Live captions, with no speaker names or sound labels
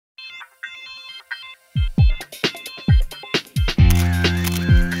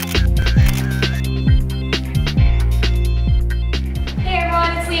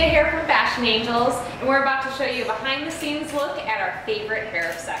we're about to show you a behind the scenes look at our favorite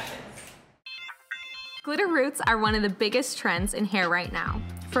hair obsessions. Glitter roots are one of the biggest trends in hair right now.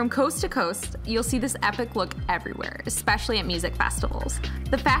 From coast to coast, you'll see this epic look everywhere, especially at music festivals.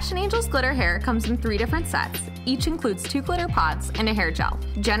 The Fashion Angels glitter hair comes in 3 different sets. Each includes 2 glitter pods and a hair gel.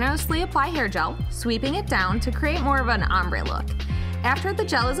 Generously apply hair gel, sweeping it down to create more of an ombre look. After the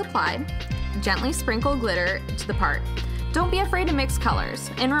gel is applied, gently sprinkle glitter to the part. Don't be afraid to mix colors,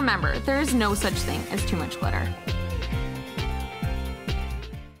 and remember, there is no such thing as too much glitter.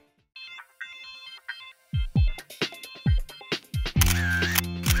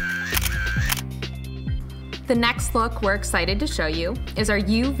 The next look we're excited to show you is our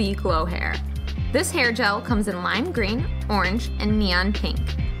UV Glow hair. This hair gel comes in lime green, orange, and neon pink.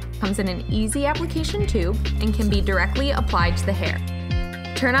 Comes in an easy application tube and can be directly applied to the hair.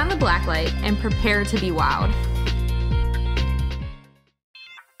 Turn on the black light and prepare to be wowed.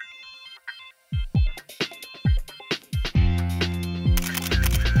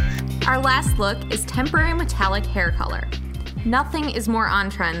 Our last look is temporary metallic hair color. Nothing is more on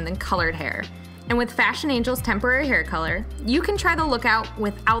trend than colored hair. And with Fashion Angels temporary hair color, you can try the look out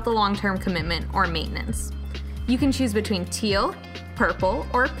without the long-term commitment or maintenance. You can choose between teal, purple,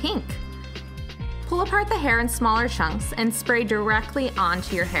 or pink. Pull apart the hair in smaller chunks and spray directly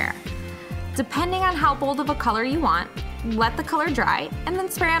onto your hair. Depending on how bold of a color you want, let the color dry and then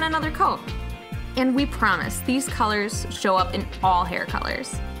spray on another coat. And we promise these colors show up in all hair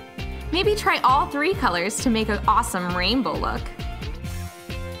colors. Maybe try all 3 colors to make an awesome rainbow look.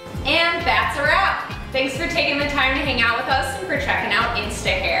 And that's a wrap. Thanks for taking the time to hang out with us and for checking out Insta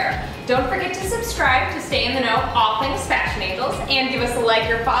Hair. Don't forget to subscribe to stay in the know all things Fashion Angels, and give us a like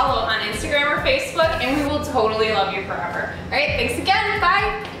or follow on Instagram or Facebook, and we will totally love you forever. All right, thanks again,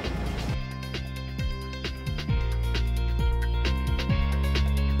 bye.